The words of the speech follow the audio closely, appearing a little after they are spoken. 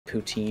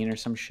poutine or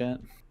some shit.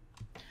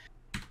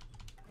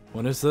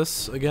 When is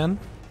this again?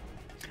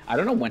 I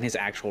don't know when his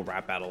actual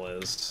rap battle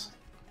is,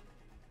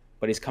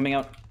 but he's coming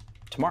out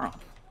tomorrow.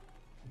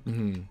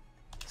 Mm-hmm.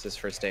 It's his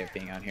first day of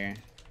being out here.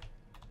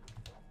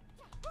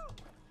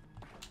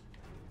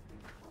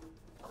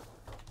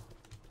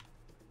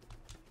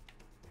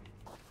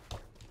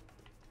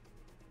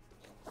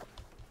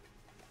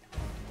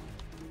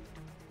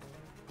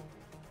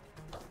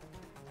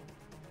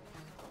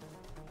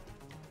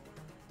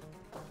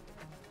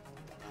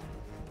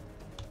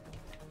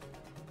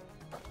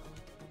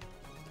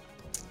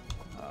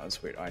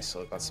 That's weird. Oh, I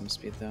still got some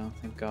speed though,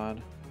 thank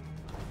God.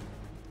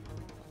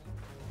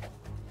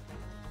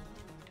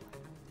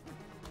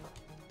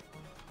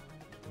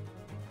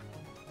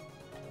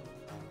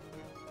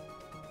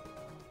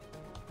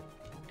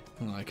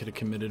 Well, I could have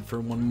committed for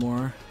one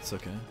more. It's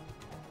okay.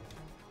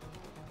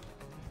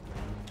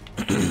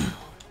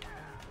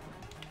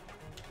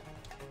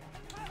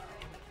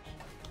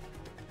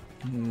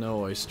 No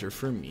oyster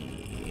for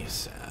me.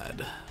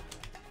 Sad.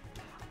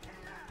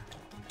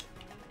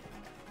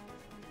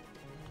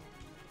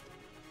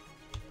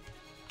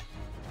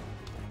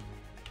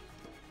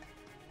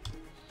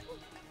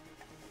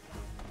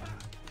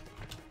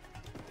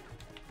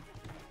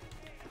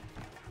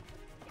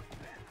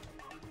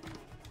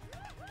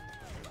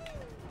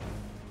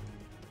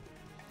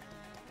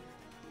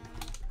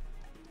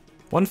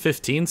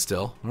 $115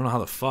 still. I don't know how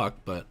the fuck,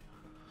 but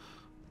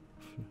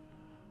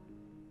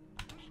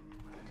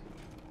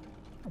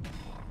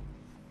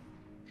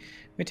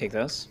We take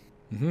those.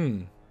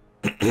 I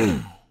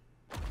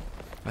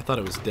thought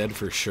it was dead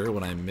for sure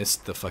when I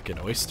missed the fucking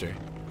oyster.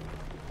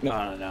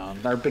 No.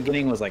 Our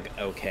beginning was like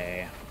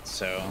okay,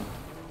 so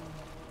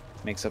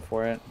makes up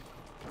for it.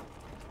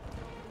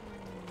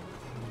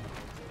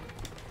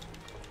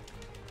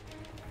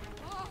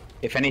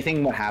 If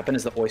anything, what happened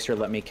is the oyster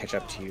let me catch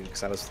up to you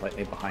because I was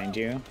slightly behind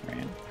you,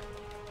 right?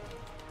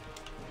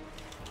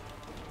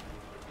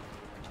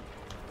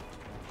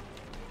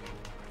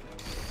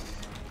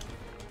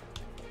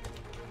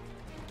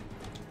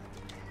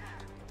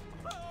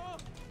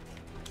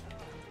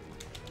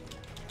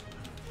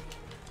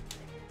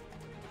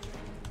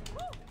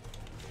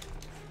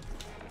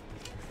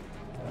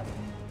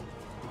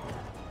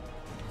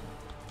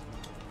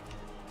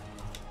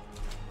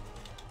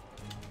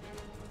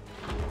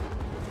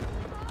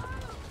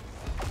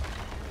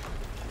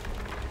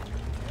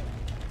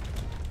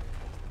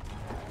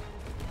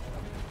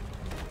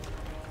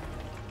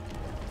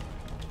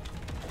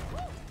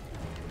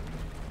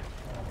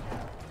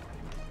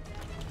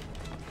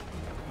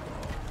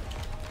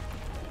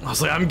 I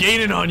was like, I'm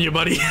gaining on you,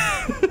 buddy.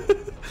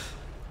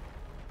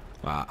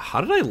 How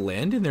did I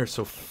land in there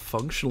so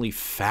functionally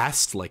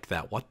fast like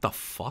that? What the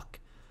fuck?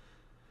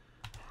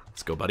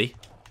 Let's go, buddy.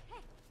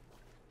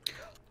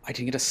 I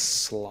didn't get a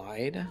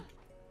slide.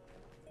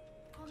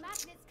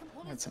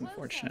 That's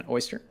unfortunate.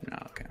 Oyster? No,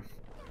 okay.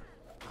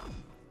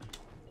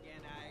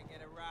 Can I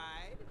get a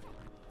ride?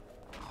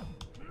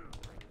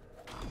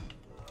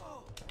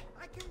 Oh,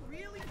 I can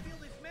really feel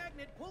this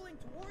magnet pulling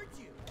towards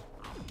you.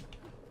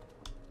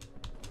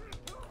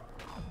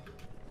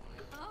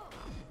 Oh,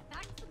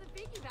 thanks for the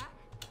piggyback.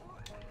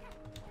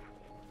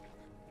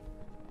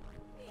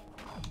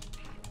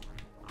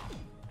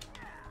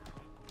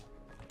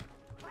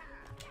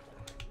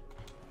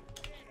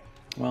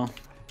 Well,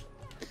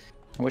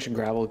 I wish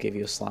gravel gave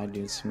you a slide,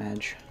 dude.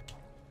 Smedge.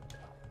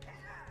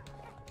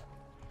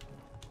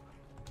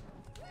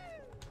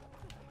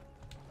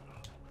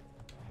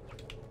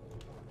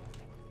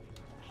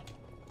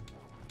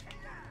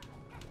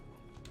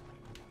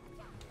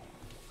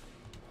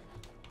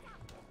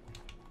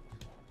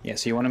 Yeah,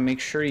 so you want to make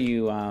sure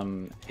you,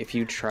 if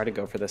you try to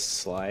go for this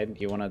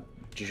slide, you want to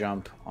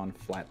jump on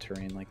flat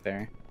terrain like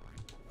there.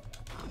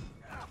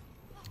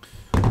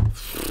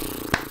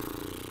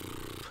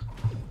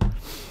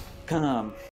 Come.